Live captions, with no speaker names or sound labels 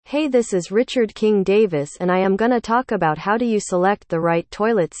Hey, this is Richard King Davis and I am gonna talk about how do you select the right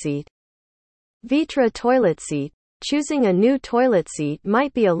toilet seat. Vitra toilet seat. Choosing a new toilet seat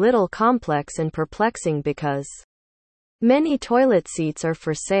might be a little complex and perplexing because many toilet seats are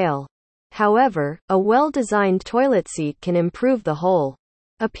for sale. However, a well-designed toilet seat can improve the whole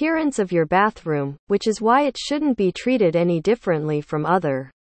appearance of your bathroom, which is why it shouldn't be treated any differently from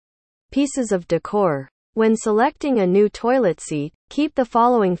other pieces of decor. When selecting a new toilet seat, keep the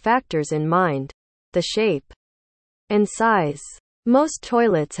following factors in mind: the shape and size. Most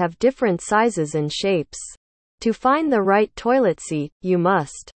toilets have different sizes and shapes. To find the right toilet seat, you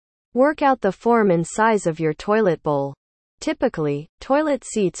must work out the form and size of your toilet bowl. Typically, toilet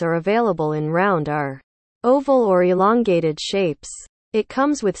seats are available in round or oval or elongated shapes. It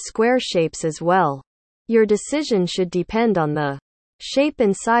comes with square shapes as well. Your decision should depend on the shape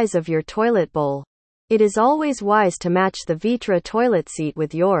and size of your toilet bowl. It is always wise to match the Vitra toilet seat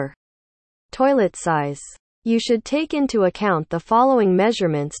with your toilet size. You should take into account the following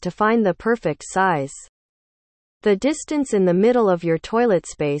measurements to find the perfect size. The distance in the middle of your toilet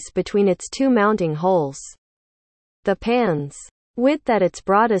space between its two mounting holes. The pan's width at its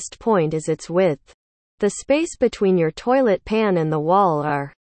broadest point is its width. The space between your toilet pan and the wall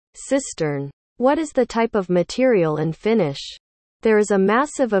or cistern. What is the type of material and finish? There is a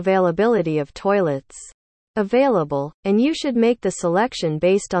massive availability of toilets available, and you should make the selection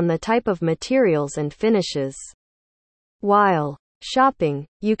based on the type of materials and finishes. While shopping,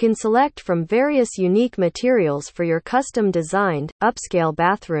 you can select from various unique materials for your custom-designed, upscale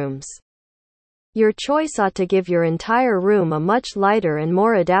bathrooms. Your choice ought to give your entire room a much lighter and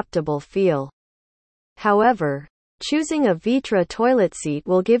more adaptable feel. However, choosing a Vitra toilet seat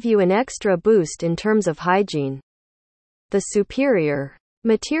will give you an extra boost in terms of hygiene. The superior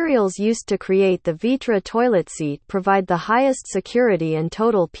materials used to create the Vitra toilet seat provide the highest security and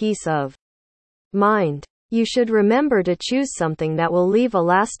total peace of mind. You should remember to choose something that will leave a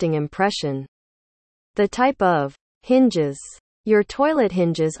lasting impression. The type of hinges. Your toilet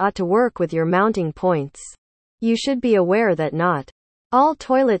hinges ought to work with your mounting points. You should be aware that not all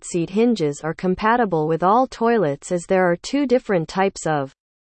toilet seat hinges are compatible with all toilets, as there are two different types of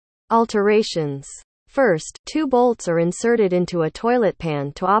alterations. First, two bolts are inserted into a toilet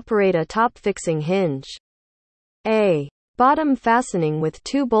pan to operate a top-fixing hinge. A bottom fastening with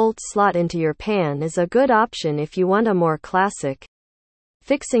two bolts slot into your pan is a good option if you want a more classic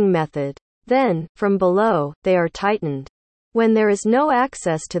fixing method. Then, from below, they are tightened. When there is no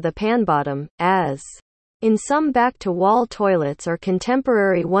access to the pan bottom, as in some back-to-wall toilets or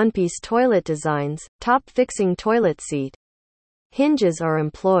contemporary one-piece toilet designs, top-fixing toilet seat hinges are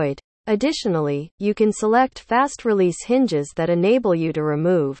employed. Additionally, you can select fast-release hinges that enable you to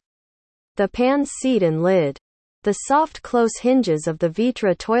remove the pan's seat and lid. The soft close hinges of the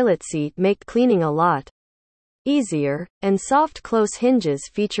Vitra toilet seat make cleaning a lot easier, and soft close hinges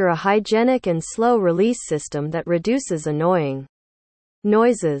feature a hygienic and slow release system that reduces annoying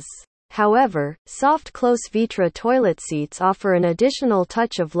noises. However, soft close Vitra toilet seats offer an additional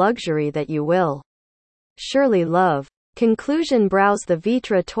touch of luxury that you will surely love. Conclusion: browse the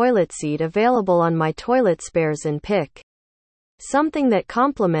Vitra toilet seat available on My Toilet Spares and pick something that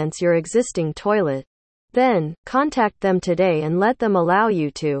complements your existing toilet. Then, contact them today and let them allow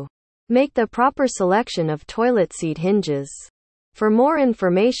you to make the proper selection of toilet seat hinges. For more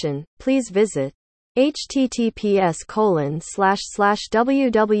information, please visit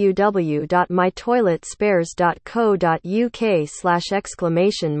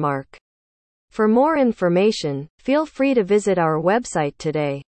https://www.mytoiletspares.co.uk/! For more information, feel free to visit our website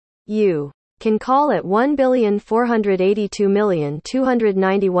today. You can call at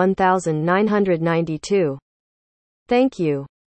 1,482,291,992. Thank you.